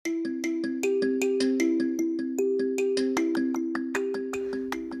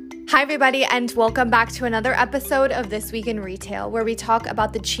Hi, everybody, and welcome back to another episode of This Week in Retail, where we talk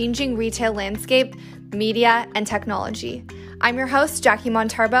about the changing retail landscape, media, and technology. I'm your host, Jackie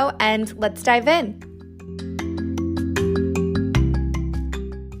Montarbo, and let's dive in.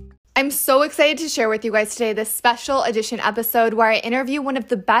 I'm so excited to share with you guys today this special edition episode where I interview one of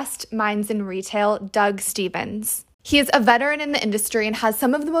the best minds in retail, Doug Stephens. He is a veteran in the industry and has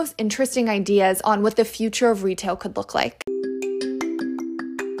some of the most interesting ideas on what the future of retail could look like.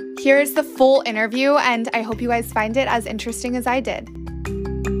 Here's the full interview, and I hope you guys find it as interesting as I did.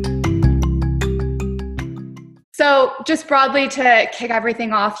 So just broadly to kick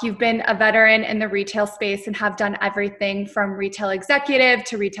everything off, you've been a veteran in the retail space and have done everything from retail executive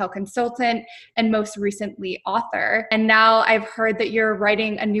to retail consultant and most recently author. And now I've heard that you're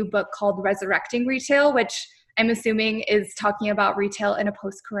writing a new book called Resurrecting Retail, which I'm assuming is talking about retail in a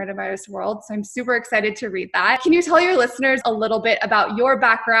post-coronavirus world. So I'm super excited to read that. Can you tell your listeners a little bit about your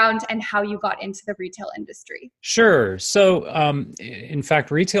background and how you got into the retail industry? Sure. So, in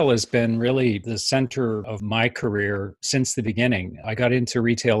fact, retail has been really the center of my career since the beginning. I got into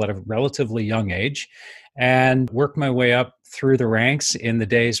retail at a relatively young age and worked my way up through the ranks in the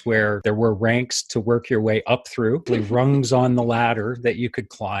days where there were ranks to work your way up through, the rungs on the ladder that you could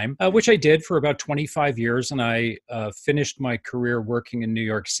climb, which I did for about 25 years. And I finished my career working in New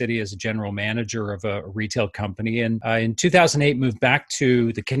York City as a general manager of a retail company. And in 2008, moved back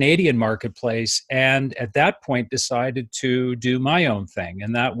to the Canadian marketplace. And at that point, decided to do my own thing.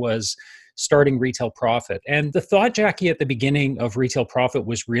 And that was starting Retail Profit. And the thought, Jackie, at the beginning of Retail Profit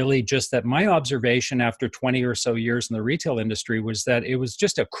was really just that my observation after 20 or so years in the retail industry was that it was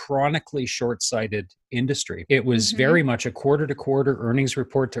just a chronically short-sighted industry. It was very much a quarter-to-quarter, earnings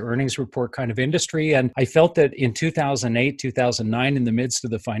report to earnings report kind of industry. And I felt that in 2008, 2009, in the midst of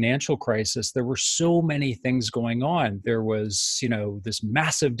the financial crisis, there were so many things going on. There was, this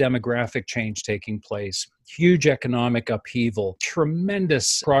massive demographic change taking place, huge economic upheaval,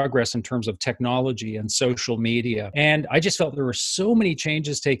 tremendous progress in terms of technology and social media. And I just felt there were so many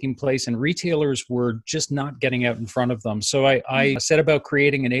changes taking place and retailers were just not getting out in front of them. So I set about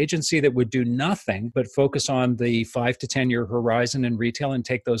creating an agency that would do nothing but focus on the 5 to 10 year horizon in retail and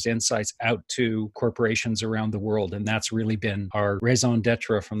take those insights out to corporations around the world. And that's really been our raison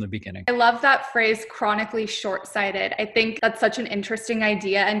d'etre from the beginning. I love that phrase, chronically short-sighted. I think that's such an interesting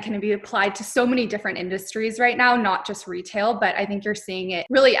idea and can be applied to so many different industries right now, not just retail, but I think you're seeing it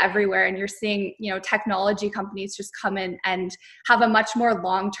really everywhere. And you're seeing, technology companies just come in and have a much more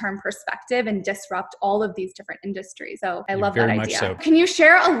long-term perspective and disrupt all of these different industries. So I love that idea. Very much so. Can you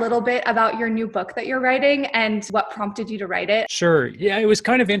share a little bit about your new book that you're writing and what prompted you to write it? Sure. Yeah, it was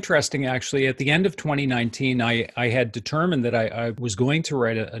kind of interesting, actually. At the end of 2019, I had determined that I was going to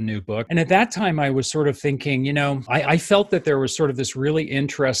write a new book. And at that time, I was sort of thinking, I felt that there was sort of this really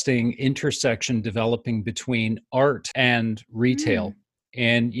interesting intersection developing between art and retail.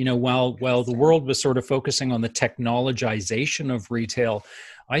 And, while the world was sort of focusing on the technologization of retail,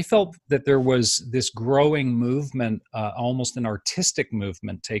 I felt that there was this growing movement, almost an artistic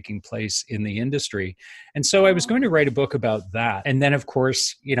movement taking place in the industry. And so I was going to write a book about that. And then, of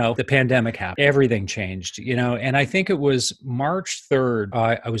course, the pandemic happened. Everything changed, and I think it was March 3rd.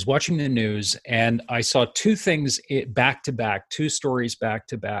 I was watching the news and I saw two things back to back, two stories back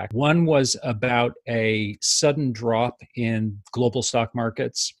to back. One was about a sudden drop in global stock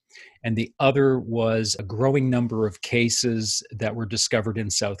markets. And the other was a growing number of cases that were discovered in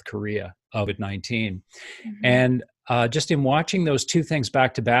South Korea of COVID-19. And just in watching those two things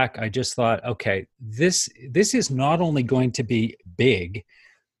back to back, I just thought, okay, this is not only going to be big,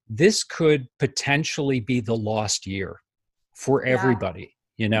 this could potentially be the lost year for everybody.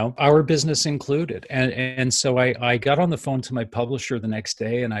 Our business included. And so I got on the phone to my publisher the next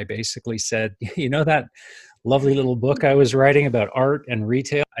day and I basically said, that lovely little book I was writing about art and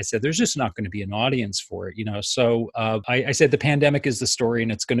retail. I said, there's just not going to be an audience for it, So I said, the pandemic is the story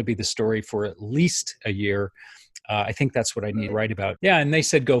and it's going to be the story for at least a year. I think that's what I need to write about. Yeah. And they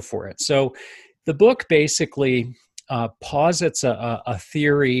said, go for it. So the book basically posits a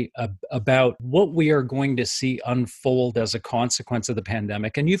theory about what we are going to see unfold as a consequence of the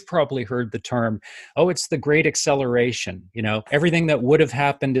pandemic. And you've probably heard the term, it's the great acceleration. Everything that would have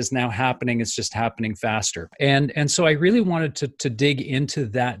happened is now happening. It's just happening faster. And so I really wanted to dig into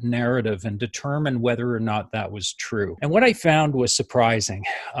that narrative and determine whether or not that was true. And what I found was surprising.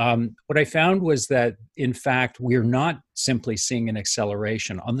 What I found was that, in fact, we're not simply seeing an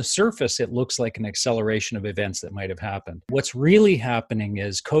acceleration. On the surface, it looks like an acceleration of events that might have happened. What's really happening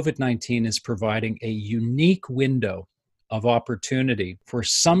is COVID-19 is providing a unique window of opportunity for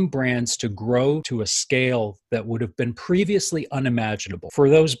some brands to grow to a scale that would have been previously unimaginable, for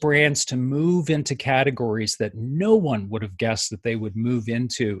those brands to move into categories that no one would have guessed that they would move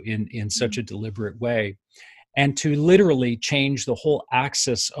into in such a deliberate way, and to literally change the whole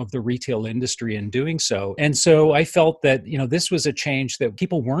axis of the retail industry in doing so. And so I felt that, this was a change that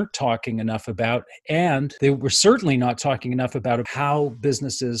people weren't talking enough about, and they were certainly not talking enough about how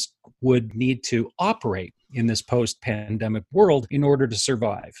businesses would need to operate in this post-pandemic world in order to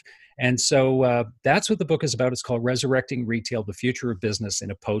survive. And so that's what the book is about. It's called Resurrecting Retail, the Future of Business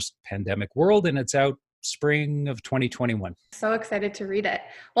in a Post-Pandemic World, and it's out spring of 2021. So excited to read it.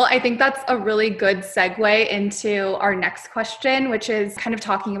 Well, I think that's a really good segue into our next question, which is kind of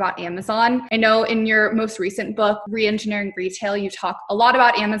talking about Amazon. I know in your most recent book, Reengineering Retail, you talk a lot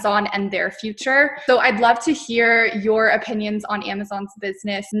about Amazon and their future. So I'd love to hear your opinions on Amazon's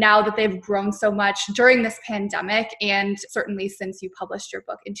business now that they've grown so much during this pandemic, and certainly since you published your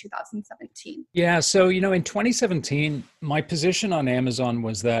book in 2017. Yeah, so, in 2017, my position on Amazon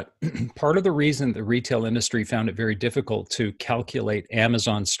was that part of the reason the retail industry found it very difficult to calculate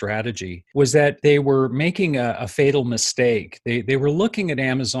Amazon's strategy was that they were making a fatal mistake. They were looking at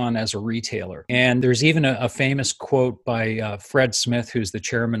Amazon as a retailer. And there's even a famous quote by Fred Smith, who's the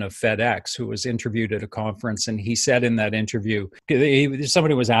chairman of FedEx, who was interviewed at a conference. And he said in that interview,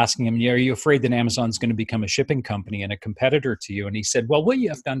 somebody was asking him, are you afraid that Amazon's going to become a shipping company and a competitor to you? And he said, well, what you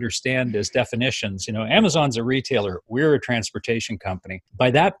have to understand is definitions. Amazon's a retailer. We're a transportation company.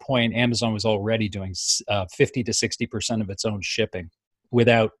 By that point, Amazon was already doing 50 to 60% of its own shipping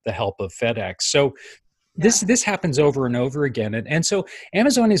without the help of FedEx. So this happens over and over again. And so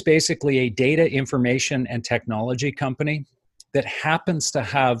Amazon is basically a data, information, and technology company that happens to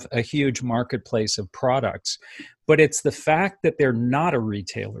have a huge marketplace of products. But it's the fact that they're not a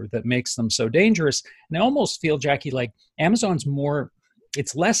retailer that makes them so dangerous. And I almost feel, Jackie, like Amazon's more...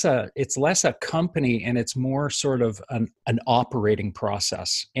 It's less a company, and it's more sort of an operating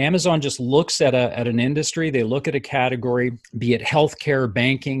process. Amazon just looks at an industry, they look at a category, be it healthcare,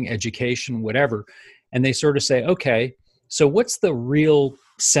 banking, education, whatever, and they sort of say, okay, so what's the real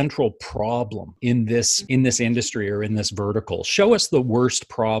central problem in this industry or in this vertical? Show us the worst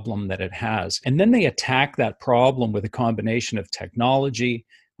problem that it has. And then they attack that problem with a combination of technology,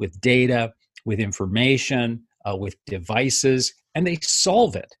 with data, with information, with devices, and they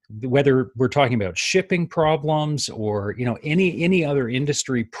solve it. Whether we're talking about shipping problems or any other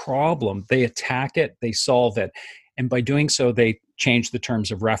industry problem, they attack it, they solve it, and by doing so, they change the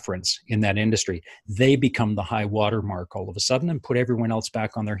terms of reference in that industry. They become the high watermark all of a sudden and put everyone else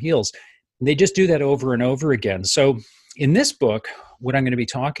back on their heels. And they just do that over and over again. So in this book, what I'm going to be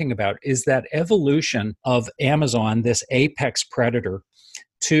talking about is that evolution of Amazon, this apex predator,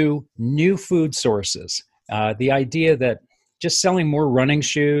 to new food sources. The idea that just selling more running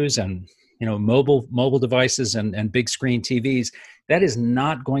shoes and mobile devices and big screen TVs, that is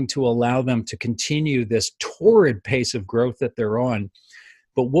not going to allow them to continue this torrid pace of growth that they're on.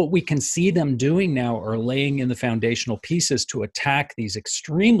 But what we can see them doing now are laying in the foundational pieces to attack these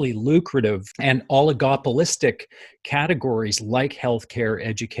extremely lucrative and oligopolistic categories like healthcare,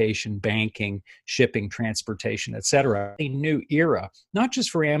 education, banking, shipping, transportation, etc. A new era, not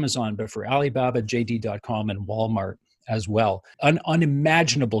just for Amazon, but for Alibaba, JD.com, and Walmart as well. An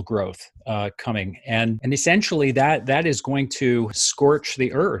unimaginable growth coming. And essentially that is going to scorch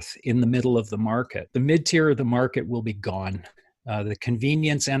the earth in the middle of the market. The mid-tier of the market will be gone. The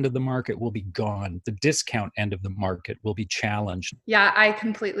convenience end of the market will be gone. The discount end of the market will be challenged. Yeah, I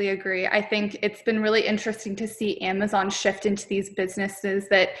completely agree. I think it's been really interesting to see Amazon shift into these businesses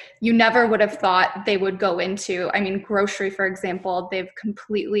that you never would have thought they would go into. I mean, grocery, for example, they've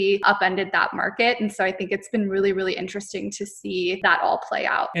completely upended that market. And so I think it's been really, really interesting to see that all play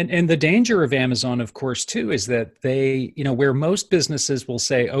out. And the danger of Amazon, of course, too, is that they, where most businesses will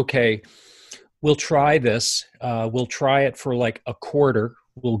say, okay, we'll try this. We'll try it for like a quarter.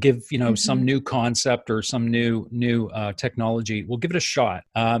 We'll give, some new concept or some new technology. We'll give it a shot.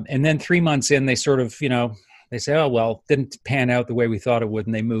 And then 3 months in, they sort of, they say, oh, well, didn't pan out the way we thought it would,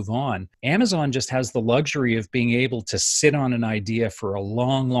 and they move on. Amazon just has the luxury of being able to sit on an idea for a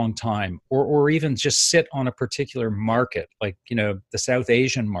long, long time, or even just sit on a particular market, like, the South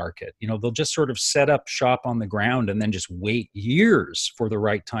Asian market. They'll just sort of set up shop on the ground and then just wait years for the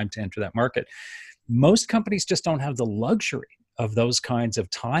right time to enter that market. Most companies just don't have the luxury of those kinds of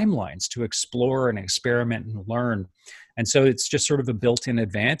timelines to explore and experiment and learn. And so it's just sort of a built-in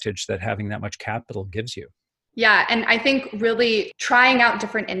advantage that having that much capital gives you. Yeah. And I think really trying out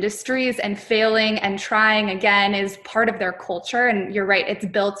different industries and failing and trying again is part of their culture. And you're right, it's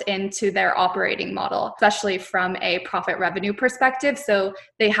built into their operating model, especially from a profit revenue perspective. So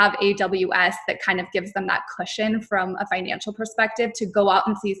they have AWS that kind of gives them that cushion from a financial perspective to go out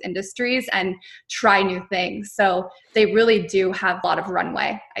into these industries and try new things. So they really do have a lot of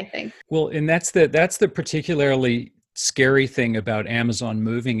runway, I think. Well, and that's the particularly scary thing about Amazon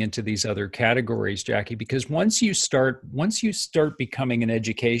moving into these other categories, Jackie, because once you start becoming an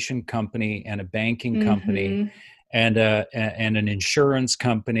education company and a banking company Mm-hmm. and an insurance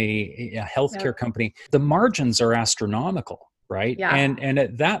company, a healthcare Yep. company, the margins are astronomical, right? Yeah. And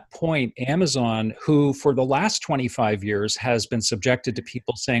at that point, Amazon, who for the last 25 years has been subjected to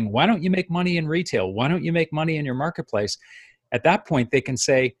people saying, "Why don't you make money in retail? Why don't you make money in your marketplace?" At that point, they can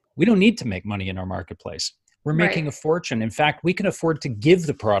say, "We don't need to make money in our marketplace. We're Right. making a fortune. In fact, we can afford to give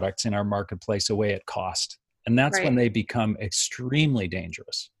the products in our marketplace away at cost." And that's when Right. they become extremely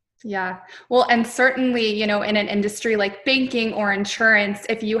dangerous. Yeah. Well, and certainly, in an industry like banking or insurance,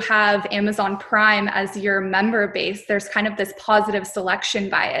 if you have Amazon Prime as your member base, there's kind of this positive selection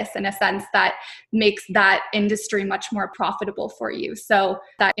bias in a sense that makes that industry much more profitable for you. So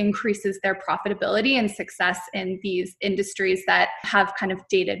that increases their profitability and success in these industries that have kind of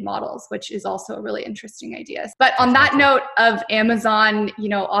dated models, which is also a really interesting idea. But on that Exactly. note of Amazon,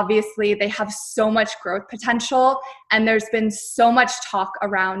 obviously they have so much growth potential. And there's been so much talk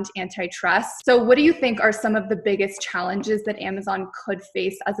around antitrust. So, what do you think are some of the biggest challenges that Amazon could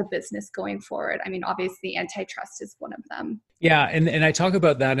face as a business going forward? I mean, obviously, antitrust is one of them. Yeah, and I talk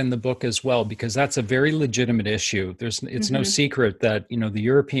about that in the book as well because that's a very legitimate issue. It's no Hmm. secret that the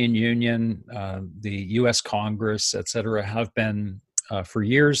European Union, the U.S. Congress, et cetera, have been for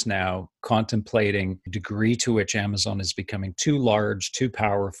years now contemplating the degree to which Amazon is becoming too large, too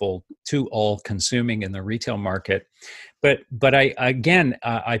powerful, too all-consuming in the retail market. But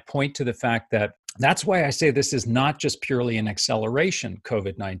I point to the fact that that's why I say this is not just purely an acceleration,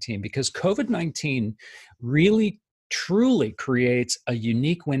 COVID-19, because COVID-19 really truly creates a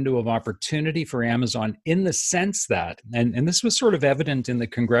unique window of opportunity for Amazon in the sense that, and this was sort of evident in the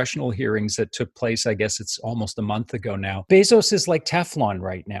congressional hearings that took place, I guess it's almost a month ago now. Bezos is like Teflon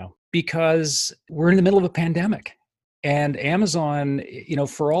right now because we're in the middle of a pandemic. And Amazon,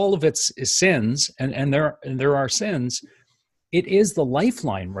 for all of its sins, and there are sins, it is the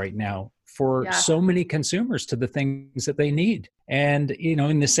lifeline right now for Yeah. so many consumers to the things that they need. And,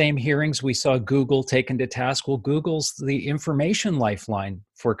 in the same hearings, we saw Google taken to task. Well, Google's the information lifeline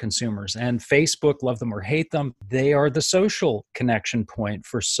for consumers, and Facebook, love them or hate them, they are the social connection point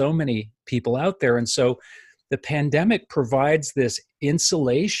for so many people out there. And so the pandemic provides this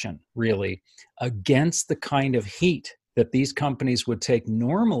insulation, really, against the kind of heat that these companies would take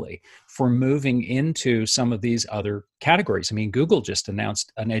normally for moving into some of these other categories. I mean, Google just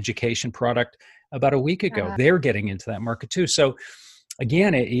announced an education product about a week ago. Yeah. They're getting into that market too. So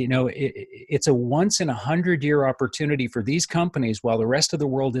again, it's a once in 100-year opportunity for these companies while the rest of the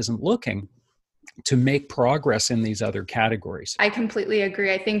world isn't looking to make progress in these other categories. I completely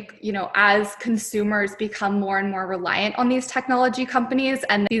agree. I think, as consumers become more and more reliant on these technology companies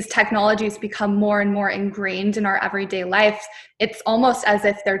and these technologies become more and more ingrained in our everyday life, it's almost as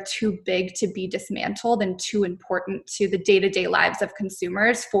if they're too big to be dismantled and too important to the day-to-day lives of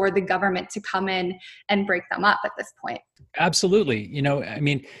consumers for the government to come in and break them up at this point. Absolutely. I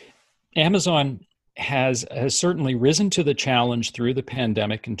mean, Amazon has certainly risen to the challenge through the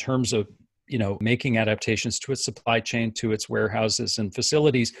pandemic in terms of making adaptations to its supply chain, to its warehouses and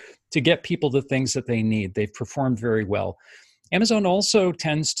facilities to get people the things that they need. They've performed very well. Amazon also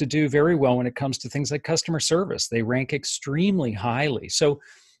tends to do very well when it comes to things like customer service. They rank extremely highly. So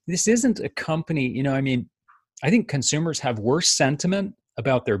this isn't a company, I think consumers have worse sentiment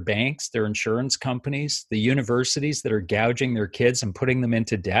about their banks, their insurance companies, the universities that are gouging their kids and putting them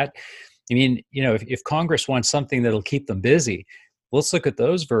into debt. I mean, if Congress wants something that'll keep them busy, let's look at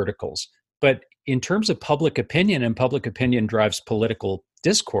those verticals. But in terms of public opinion, and public opinion drives political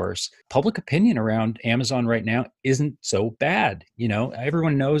discourse, public opinion around Amazon right now isn't so bad.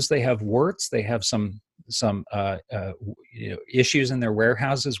 Everyone knows they have warts. They have some issues in their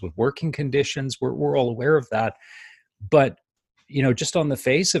warehouses with working conditions. We're all aware of that. But just on the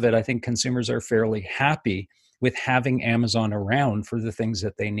face of it, I think consumers are fairly happy with having Amazon around for the things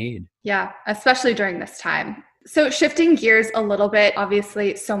that they need. Yeah, especially during this time. So shifting gears a little bit,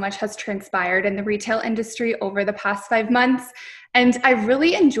 obviously so much has transpired in the retail industry over the past 5 months. And I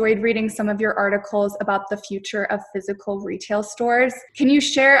really enjoyed reading some of your articles about the future of physical retail stores. Can you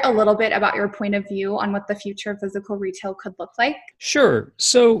share a little bit about your point of view on what the future of physical retail could look like? Sure.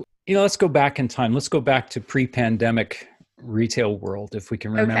 So Let's go back in time. Let's go back to pre-pandemic retail world, if we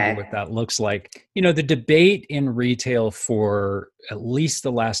can remember Okay. what that looks like. The debate in retail for at least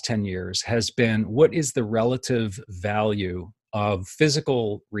the last 10 years has been, what is the relative value of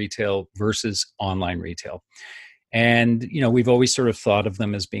physical retail versus online retail? And, we've always sort of thought of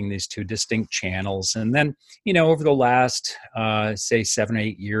them as being these two distinct channels. And then, over the last, say, 7,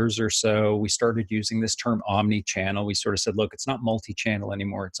 8 years or so, we started using this term omni-channel. We sort of said, look, it's not multi-channel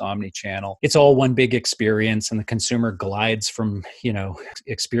anymore, it's omni-channel. It's all one big experience, and the consumer glides from,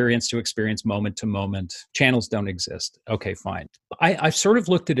 experience to experience, moment to moment. Channels don't exist. Okay, fine. I've sort of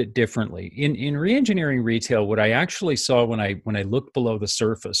looked at it differently. In reengineering retail, what I actually saw when I looked below the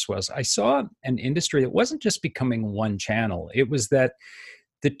surface was I saw an industry that wasn't just becoming one channel. It was that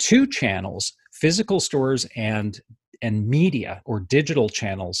the two channels, physical stores and media or digital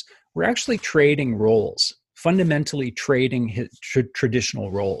channels, were actually trading roles, fundamentally trading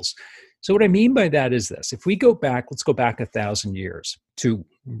traditional roles. So what I mean by that is this: if we go back, let's go back 1,000 years to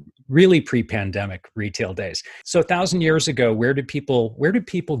really pre-pandemic retail days. So 1,000 years ago, where did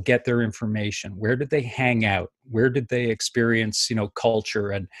people get their information? Where did they hang out? Where did they experience, culture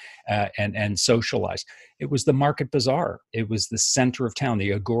and socialize? It was the market bazaar. It was the center of town,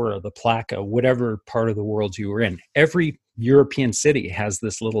 the agora, the placa, whatever part of the world you were in. Every European city has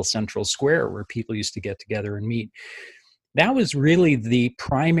this little central square where people used to get together and meet. That was really the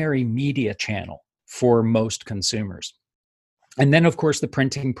primary media channel for most consumers. And then, of course, the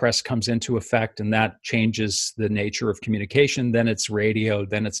printing press comes into effect, and that changes the nature of communication. Then it's radio,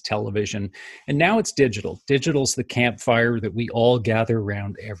 then it's television, and now it's digital. Digital's the campfire that we all gather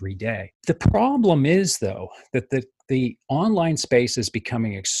around every day. The problem is, though, that the online space is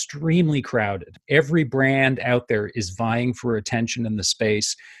becoming extremely crowded. Every brand out there is vying for attention in the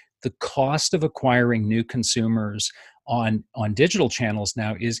space. The cost of acquiring new consumers on digital channels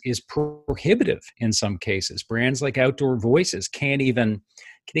now is prohibitive in some cases. Brands like Outdoor Voices can't even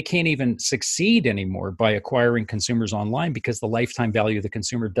succeed anymore by acquiring consumers online because the lifetime value of the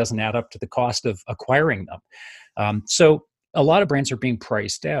consumer doesn't add up to the cost of acquiring them. So a lot of brands are being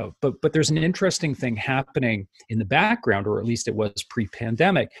priced out. But there's an interesting thing happening in the background, or at least it was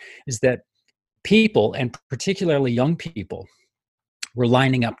pre-pandemic, is that people, and particularly young people, were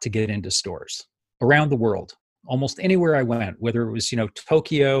lining up to get into stores around the world. Almost anywhere I went, whether it was,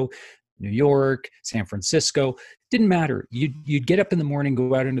 Tokyo, New York, San Francisco, didn't matter. You'd get up in the morning,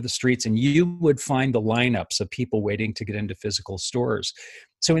 go out into the streets, and you would find the lineups of people waiting to get into physical stores.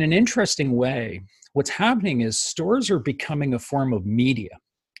 So in an interesting way, what's happening is stores are becoming a form of media,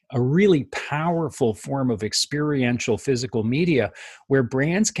 a really powerful form of experiential physical media where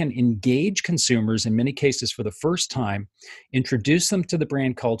brands can engage consumers, in many cases for the first time, introduce them to the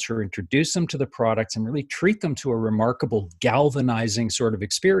brand culture, introduce them to the products, and really treat them to a remarkable galvanizing sort of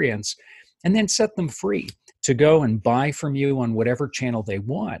experience, and then set them free to go and buy from you on whatever channel they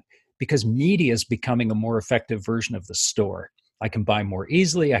want, because media is becoming a more effective version of the store. I can buy more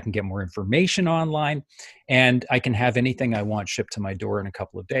easily, I can get more information online, and I can have anything I want shipped to my door in a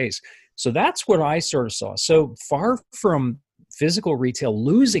couple of days. So that's what I sort of saw. So far from physical retail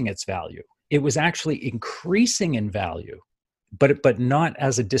losing its value, it was actually increasing in value, but not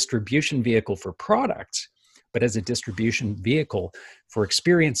as a distribution vehicle for products, but as a distribution vehicle for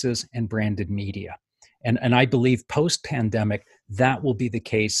experiences and branded media. And I believe post-pandemic, that will be the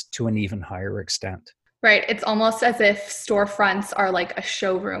case to an even higher extent. Right. It's almost as if storefronts are like a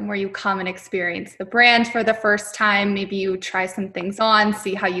showroom where you come and experience the brand for the first time. Maybe you try some things on,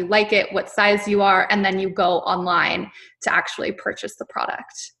 see how you like it, what size you are, and then you go online to actually purchase the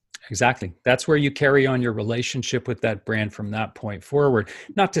product. Exactly. That's where you carry on your relationship with that brand from that point forward.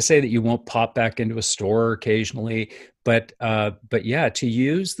 Not to say that you won't pop back into a store occasionally, but yeah, to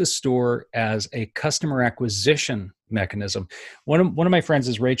use the store as a customer acquisition mechanism. One of my friends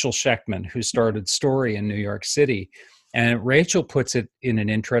is Rachel Sheckman, who started Story in New York City. And Rachel puts it in an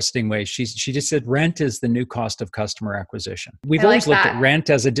interesting way. She just said rent is the new cost of customer acquisition. We've always looked at rent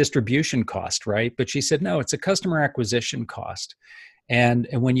as a distribution cost, right? But she said, no, it's a customer acquisition cost. And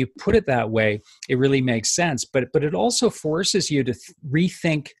when you put it that way, it really makes sense. But it also forces you to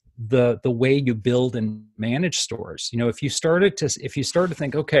rethink the way you build and manage stores. If you started to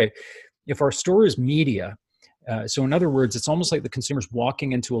think, okay, if our store is media, so in other words, it's almost like the consumer's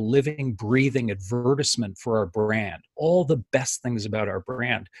walking into a living, breathing advertisement for our brand, all the best things about our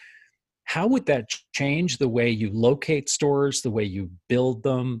brand. How would that change the way you locate stores, the way you build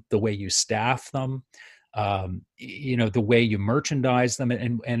them, the way you staff them? The way you merchandise them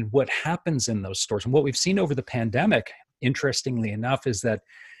and what happens in those stores. And what we've seen over the pandemic, interestingly enough, is that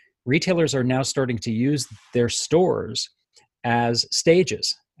retailers are now starting to use their stores as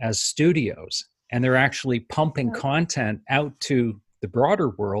stages, as studios, and they're actually pumping content out to the broader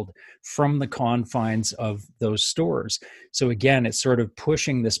world from the confines of those stores. So again, it's sort of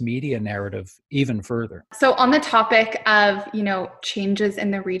pushing this media narrative even further. So on the topic of, changes in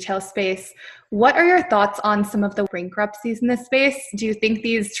the retail space, what are your thoughts on some of the bankruptcies in this space? Do you think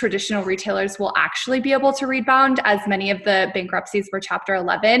these traditional retailers will actually be able to rebound, as many of the bankruptcies were Chapter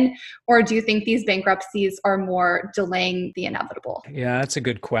 11? Or do you think these bankruptcies are more delaying the inevitable? Yeah, that's a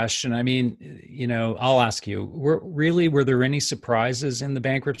good question. I mean, I'll ask you, were there any surprises in the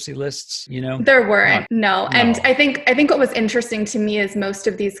bankruptcy lists? There weren't, no. And I think what was interesting to me is most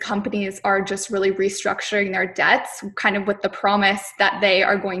of these companies are just really restructuring their debts, kind of with the promise that they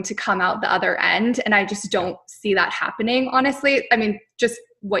are going to come out the other end. And I just don't see that happening, honestly. I mean, just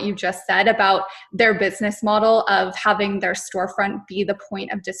what you just said about their business model of having their storefront be the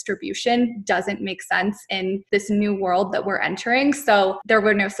point of distribution doesn't make sense in this new world that we're entering. So there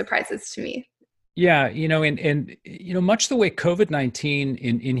were no surprises to me. Yeah, much the way COVID-19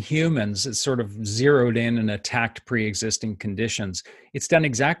 in humans is sort of zeroed in and attacked pre-existing conditions, it's done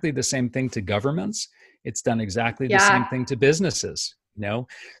exactly the same thing to governments. It's done exactly the same thing to businesses.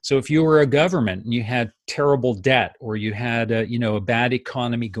 So if you were a government and you had terrible debt, or you had a bad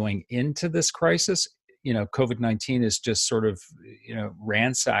economy going into this crisis, COVID-19 has just sort of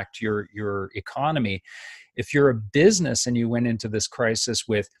ransacked your economy. If you're a business and you went into this crisis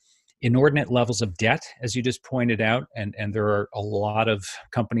with inordinate levels of debt, as you just pointed out, and there are a lot of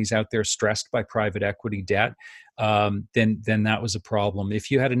companies out there stressed by private equity debt, then that was a problem. If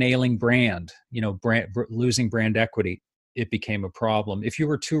you had an ailing brand, losing brand equity, it became a problem. If you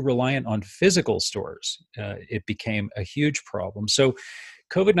were too reliant on physical stores, it became a huge problem. So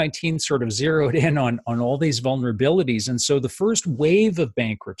COVID-19 sort of zeroed in on all these vulnerabilities. And so the first wave of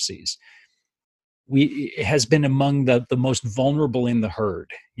bankruptcies has been among the most vulnerable in the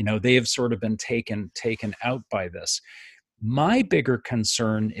herd. They have sort of been taken out by this. My bigger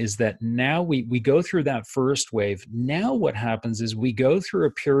concern is that now we go through that first wave. Now what happens is we go through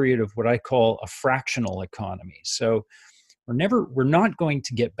a period of what I call a fractional economy. So we're not going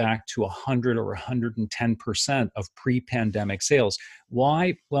to get back to 100 or 110% of pre-pandemic sales.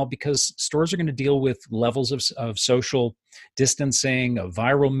 Why? Well, because stores are going to deal with levels of social distancing, of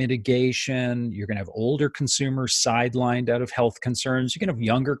viral mitigation. You're going to have older consumers sidelined out of health concerns. You're going to have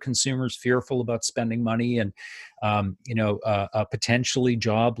younger consumers fearful about spending money, and potentially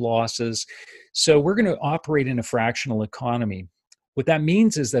job losses. So we're going to operate in a fractional economy. What that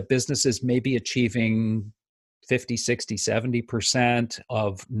means is that businesses may be achieving 50, 60, 70%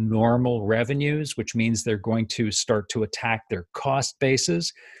 of normal revenues, which means they're going to start to attack their cost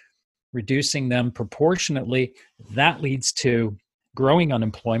bases, reducing them proportionately. That leads to growing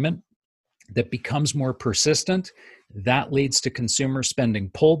unemployment that becomes more persistent. That leads to consumer spending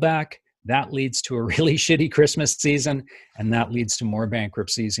pullback. That leads to a really shitty Christmas season, and that leads to more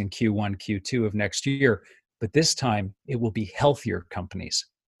bankruptcies in Q1, Q2 of next year. But this time, it will be healthier companies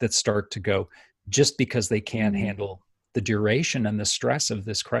that start to go, just because they can't handle the duration and the stress of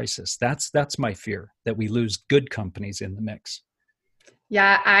this crisis. That's my fear, that we lose good companies in the mix.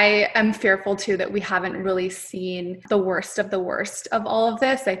 Yeah, I am fearful too that we haven't really seen the worst of all of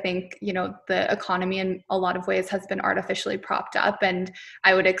this. I think, the economy in a lot of ways has been artificially propped up. And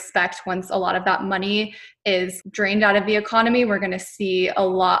I would expect once a lot of that money is drained out of the economy, we're going to see a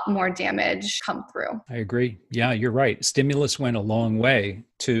lot more damage come through. I agree. Yeah, you're right. Stimulus went a long way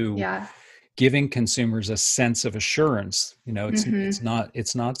to giving consumers a sense of assurance.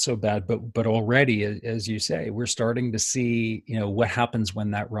 It's not so bad, but already, as you say, we're starting to see, what happens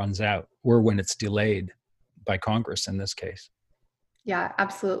when that runs out, or when it's delayed by Congress in this case. Yeah,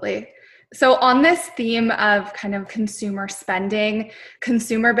 absolutely. So on this theme of kind of consumer spending,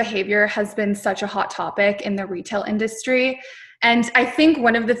 consumer behavior has been such a hot topic in the retail industry. And I think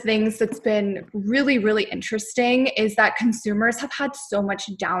one of the things that's been really, really interesting is that consumers have had so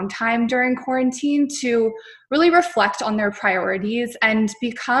much downtime during quarantine to really reflect on their priorities and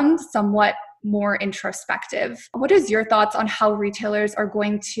become somewhat more introspective. What is your thoughts on how retailers are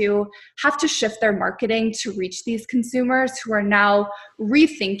going to have to shift their marketing to reach these consumers who are now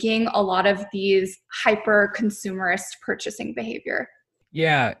rethinking a lot of these hyper consumerist purchasing behavior?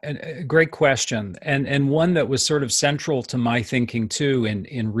 Yeah, a great question, and one that was sort of central to my thinking too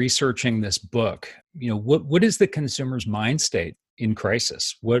in researching this book. What is the consumer's mind state in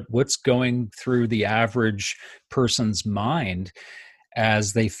crisis? What's going through the average person's mind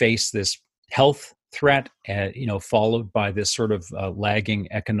as they face this health threat, followed by this sort of lagging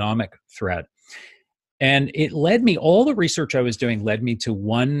economic threat? And all the research I was doing led me to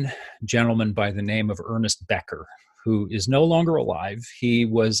one gentleman by the name of Ernest Becker, who is no longer alive. He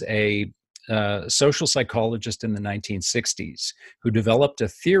was a social psychologist in the 1960s who developed a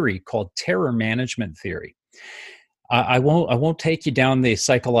theory called terror management theory. I won't take you down the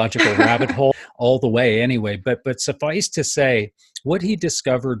psychological rabbit hole all the way anyway, but suffice to say, what he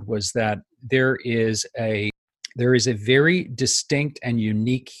discovered was that there is a very distinct and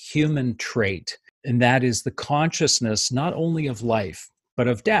unique human trait, and that is the consciousness not only of life, but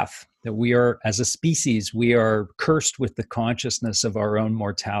of death. That we are, as a species, we are cursed with the consciousness of our own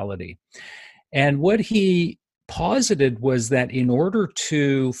mortality. And what he posited was that in order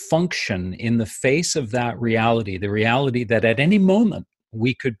to function in the face of that reality, the reality that at any moment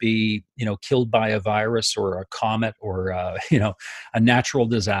we could be, killed by a virus or a comet or, a natural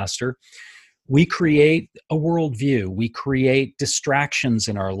disaster, we create a worldview. We create distractions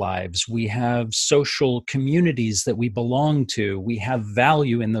in our lives. We have social communities that we belong to. We have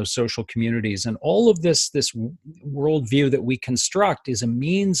value in those social communities. And all of this worldview that we construct is a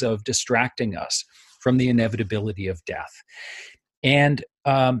means of distracting us from the inevitability of death. And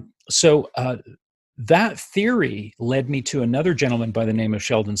so that theory led me to another gentleman by the name of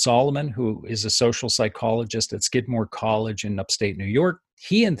Sheldon Solomon, who is a social psychologist at Skidmore College in upstate New York.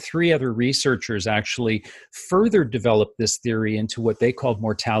 He and 3 other researchers actually further developed this theory into what they called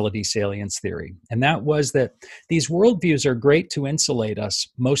mortality salience theory. And that was that these worldviews are great to insulate us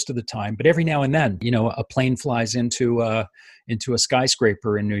most of the time, but every now and then, a plane flies into a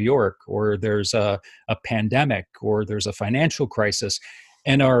skyscraper in New York, or there's a pandemic, or there's a financial crisis,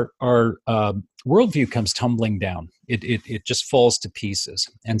 and our worldview comes tumbling down. It just falls to pieces.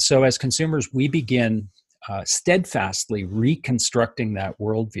 And so as consumers, we begin steadfastly reconstructing that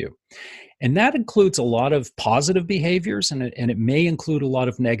worldview. And that includes a lot of positive behaviors, and it may include a lot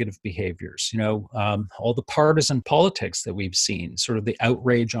of negative behaviors. All the partisan politics that we've seen, sort of the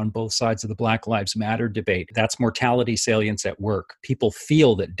outrage on both sides of the Black Lives Matter debate, that's mortality salience at work. People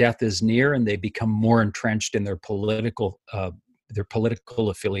feel that death is near, and they become more entrenched in their political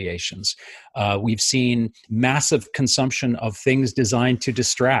affiliations. We've seen massive consumption of things designed to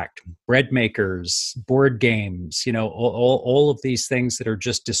distract: bread makers, board games, all of these things that are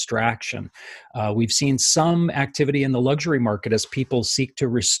just distraction. We've seen some activity in the luxury market as people seek to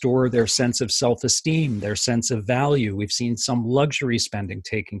restore their sense of self-esteem, their sense of value. We've seen some luxury spending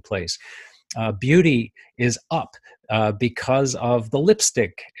taking place. Beauty is up because of the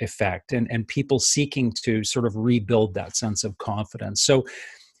lipstick effect and people seeking to sort of rebuild that sense of confidence. So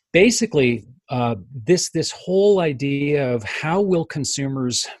basically, this whole idea of how will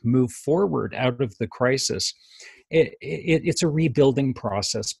consumers move forward out of the crisis, it's a rebuilding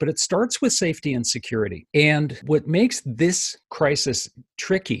process, but it starts with safety and security. And what makes this crisis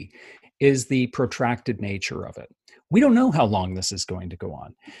tricky is the protracted nature of it. We don't know how long this is going to go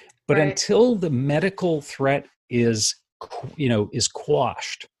on. But right. Until the medical threat is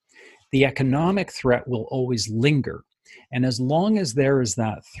quashed, the economic threat will always linger. And as long as there is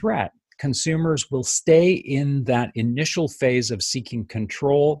that threat, consumers will stay in that initial phase of seeking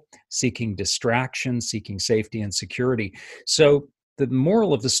control, seeking distraction, seeking safety and security. So the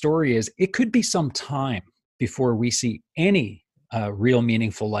moral of the story is it could be some time before we see any real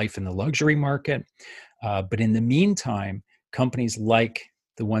meaningful life in the luxury market. But in the meantime, companies like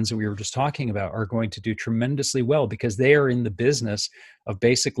the ones that we were just talking about are going to do tremendously well because they are in the business of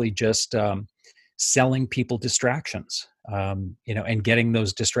basically just selling people distractions, and getting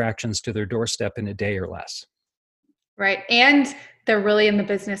those distractions to their doorstep in a day or less. Right. And they're really in the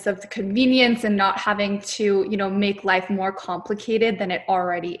business of the convenience and not having to, make life more complicated than it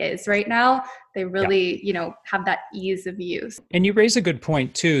already is right now. They really, have that ease of use. And you raise a good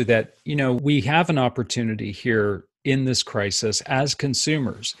point too, that, we have an opportunity here in this crisis as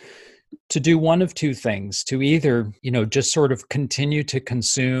consumers to do one of two things: to either, just sort of continue to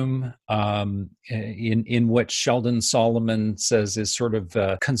consume in what Sheldon Solomon says is sort of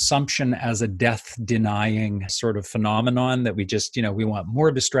consumption as a death-denying sort of phenomenon, that we just, we want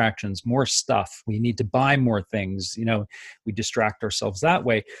more distractions, more stuff. We need to buy more things. We distract ourselves that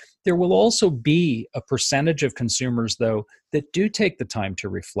way. There will also be a percentage of consumers, though, that do take the time to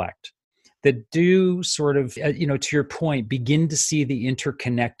reflect, that do sort of, to your point, begin to see the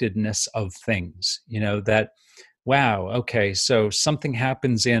interconnectedness of things, that, wow, okay, so something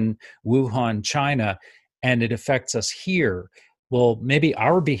happens in Wuhan, China, and it affects us here. Well, maybe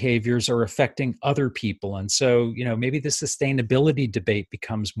our behaviors are affecting other people. And so, maybe the sustainability debate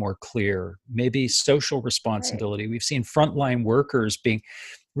becomes more clear, maybe social responsibility. Right. We've seen frontline workers being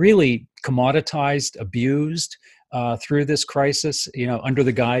really commoditized, abused, through this crisis, under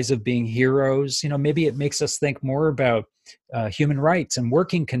the guise of being heroes. Maybe it makes us think more about human rights and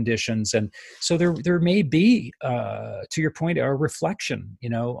working conditions. And so there may be, to your point, a reflection,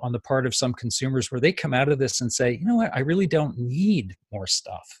 on the part of some consumers where they come out of this and say, you know what, I really don't need more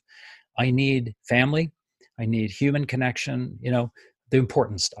stuff. I need family. I need human connection, the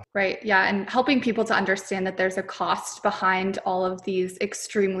important stuff. Right. Yeah. And helping people to understand that there's a cost behind all of these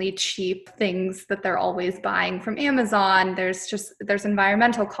extremely cheap things that they're always buying from Amazon. There's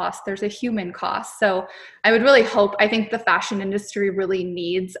environmental cost, there's a human cost. So I would really hope, I think the fashion industry really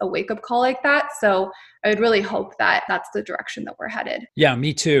needs a wake-up call like that. So I would really hope that that's the direction that we're headed. Yeah,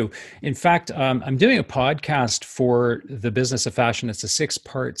 me too. In fact, I'm doing a podcast for the Business of Fashion. It's a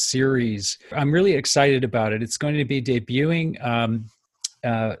 6-part series. I'm really excited about it. It's going to be debuting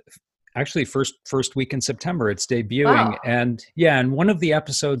actually first week in September. It's debuting. Wow. And one of the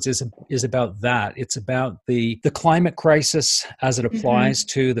episodes is about that. It's about the climate crisis as it applies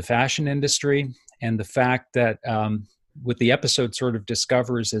to the fashion industry, and the fact that what the episode sort of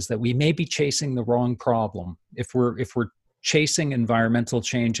discovers is that we may be chasing the wrong problem. If we're chasing environmental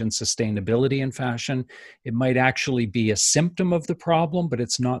change and sustainability in fashion, it might actually be a symptom of the problem, but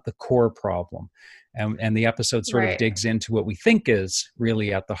it's not the core problem. And the episode sort of digs into what we think is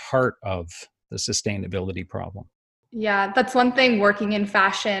really at the heart of the sustainability problem. Yeah, that's one thing working in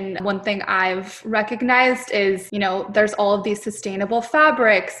fashion. One thing I've recognized is, there's all of these sustainable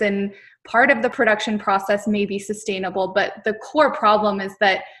fabrics, and part of the production process may be sustainable, but the core problem is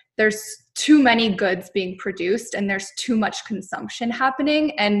that there's too many goods being produced and there's too much consumption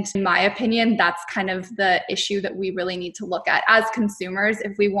happening. And in my opinion, that's kind of the issue that we really need to look at as consumers.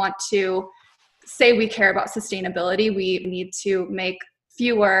 If we want to say we care about sustainability, we need to make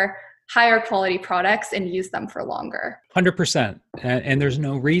fewer, higher quality products and use them for longer. 100%. And there's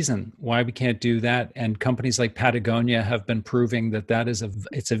no reason why we can't do that. And companies like Patagonia have been proving that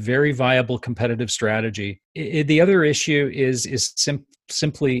it's a very viable competitive strategy. The other issue is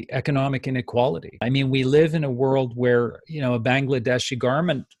simply economic inequality. I mean, we live in a world where, a Bangladeshi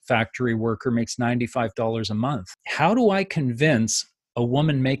garment factory worker makes $95 a month. How do I convince a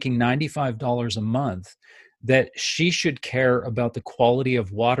woman making $95 a month that she should care about the quality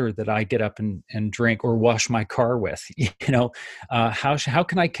of water that I get up and drink or wash my car with? How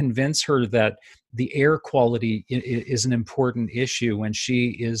can I convince her that the air quality is an important issue when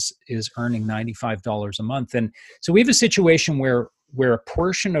she is earning $95 a month? And so we have a situation where a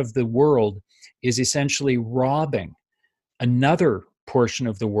portion of the world is essentially robbing another portion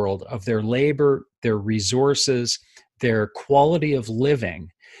of the world of their labor, their resources, their quality of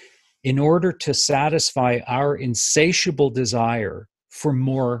living, in order to satisfy our insatiable desire for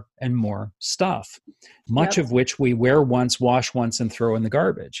more and more stuff, much of which we wear once, wash once, and throw in the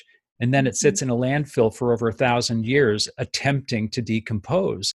garbage. And then it sits in a landfill for over 1,000 years attempting to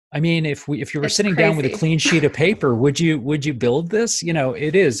decompose. I mean, if you were sitting down with a clean sheet of paper, would you build this?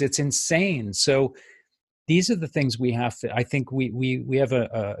 It's insane. So these are the things we have to, I think we have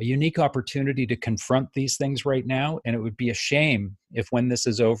a unique opportunity to confront these things right now. And it would be a shame if when this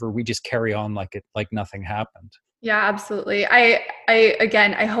is over, we just carry on like nothing happened. Yeah, absolutely.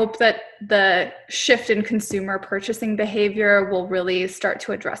 I hope that the shift in consumer purchasing behavior will really start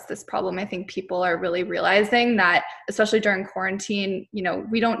to address this problem. I think people are really realizing that, especially during quarantine,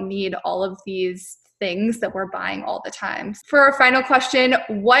 we don't need all of these things that we're buying all the time. For our final question,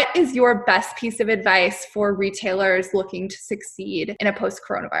 what is your best piece of advice for retailers looking to succeed in a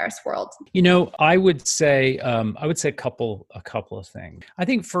post-coronavirus world? I would say a couple of things. I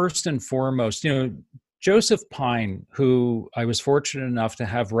think first and foremost, Joseph Pine, who I was fortunate enough to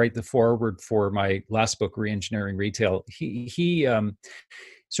have write the foreword for my last book, Reengineering Retail, he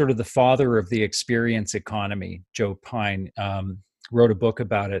sort of the father of the experience economy. Joe Pine wrote a book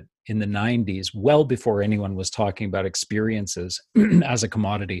about it in the 90s, well before anyone was talking about experiences as a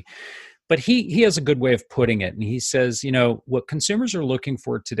commodity. But he has a good way of putting it. And he says, what consumers are looking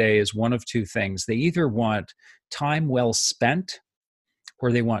for today is one of two things. They either want time well spent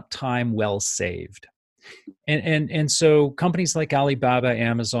or they want time well saved. And so companies like Alibaba,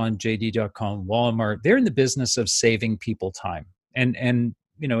 Amazon, JD.com, Walmart, they're in the business of saving people time. And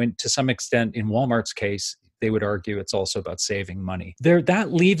to some extent, in Walmart's case, they would argue it's also about saving money.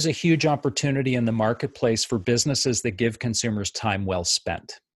 That leaves a huge opportunity in the marketplace for businesses that give consumers time well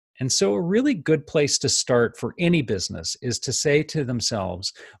spent. And so a really good place to start for any business is to say to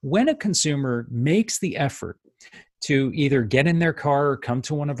themselves, when a consumer makes the effort to either get in their car or come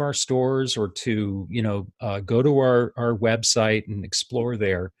to one of our stores or to go to our website and explore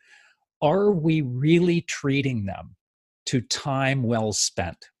there, are we really treating them to time well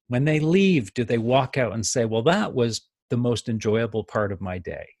spent? When they leave, do they walk out and say, well, that was the most enjoyable part of my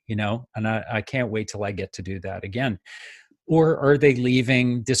day, and I can't wait till I get to do that again? Or are they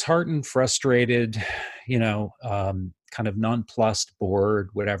leaving disheartened, frustrated, kind of nonplussed, bored,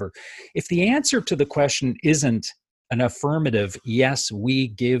 whatever? If the answer to the question isn't an affirmative, yes, we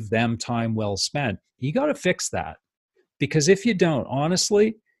give them time well spent, you got to fix that. Because if you don't,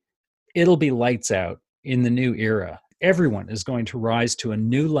 honestly, it'll be lights out in the new era. Everyone is going to rise to a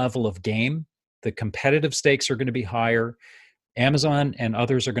new level of game. The competitive stakes are going to be higher. Amazon and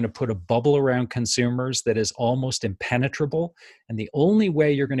others are going to put a bubble around consumers that is almost impenetrable. And the only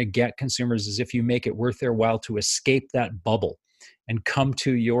way you're going to get consumers is if you make it worth their while to escape that bubble and come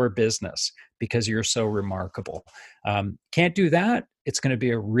to your business because you're so remarkable. Can't do that, it's going to be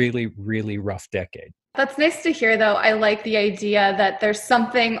a really, really rough decade. That's nice to hear, though. I like the idea that there's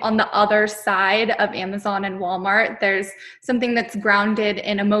something on the other side of Amazon and Walmart. There's something that's grounded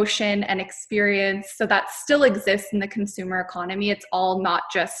in emotion and experience. So that still exists in the consumer economy. It's all not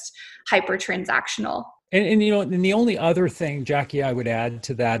just hyper transactional. And the only other thing, Jackie, I would add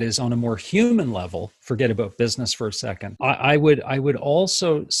to that is on a more human level, forget about business for a second. I would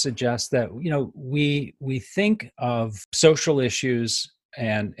also suggest that, we think of social issues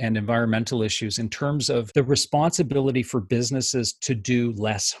and environmental issues in terms of the responsibility for businesses to do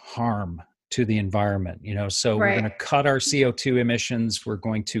less harm to the environment. So We're going to cut our CO2 emissions, we're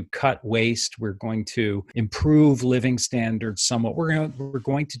going to cut waste, we're going to improve living standards somewhat. We're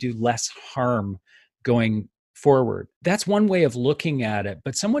going to do less harm going forward. That's one way of looking at it.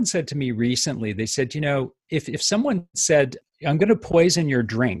 But someone said to me recently, they said, if someone said, I'm going to poison your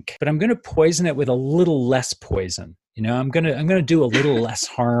drink, but I'm going to poison it with a little less poison. I'm going to do a little less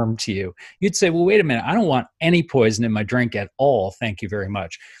harm to you. You'd say, well, wait a minute. I don't want any poison in my drink at all. Thank you very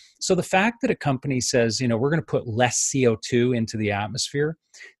much. So the fact that a company says, we're going to put less CO2 into the atmosphere,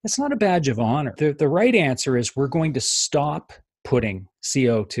 that's not a badge of honor. The right answer is we're going to stop putting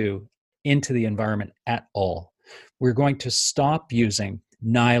CO2 into the environment at all. We're going to stop using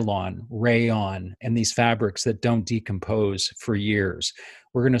nylon, rayon, and these fabrics that don't decompose for years.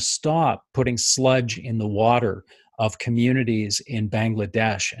 We're going to stop putting sludge in the water of communities in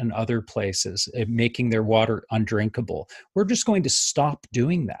Bangladesh and other places, making their water undrinkable. We're just going to stop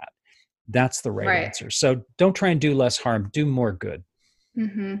doing that. That's the right answer. So don't try and do less harm, do more good.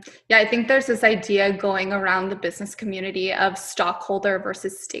 Mm-hmm. Yeah, I think there's this idea going around the business community of stockholder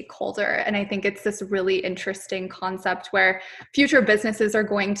versus stakeholder. And I think it's this really interesting concept where future businesses are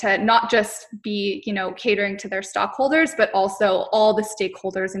going to not just be, catering to their stockholders, but also all the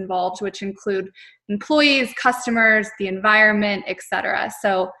stakeholders involved, which include employees, customers, the environment, etc.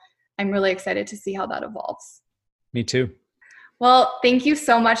 So I'm really excited to see how that evolves. Me too. Well, thank you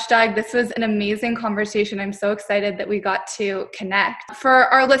so much, Doug. This was an amazing conversation. I'm so excited that we got to connect. For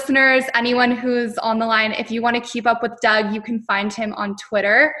our listeners, anyone who's on the line, if you want to keep up with Doug, you can find him on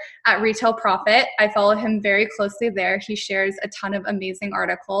Twitter at Retail Profit. I follow him very closely there. He shares a ton of amazing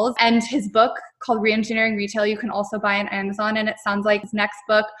articles. And his book called Reengineering Retail, you can also buy on Amazon. And it sounds like his next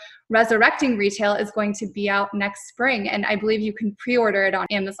book, Resurrecting Retail, is going to be out next spring. And I believe you can pre-order it on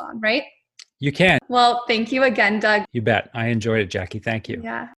Amazon, right? You can. Well, thank you again, Doug. You bet. I enjoyed it, Jackie. Thank you.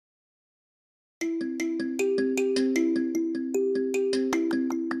 Yeah.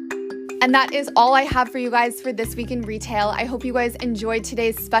 And that is all I have for you guys for This Week in Retail. I hope you guys enjoyed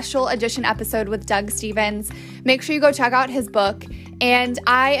today's special edition episode with Doug Stephens. Make sure you go check out his book. And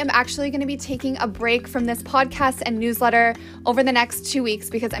I am actually going to be taking a break from this podcast and newsletter over the next 2 weeks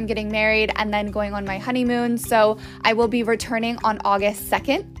because I'm getting married and then going on my honeymoon. So I will be returning on August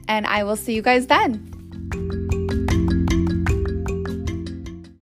 2nd, and I will see you guys then.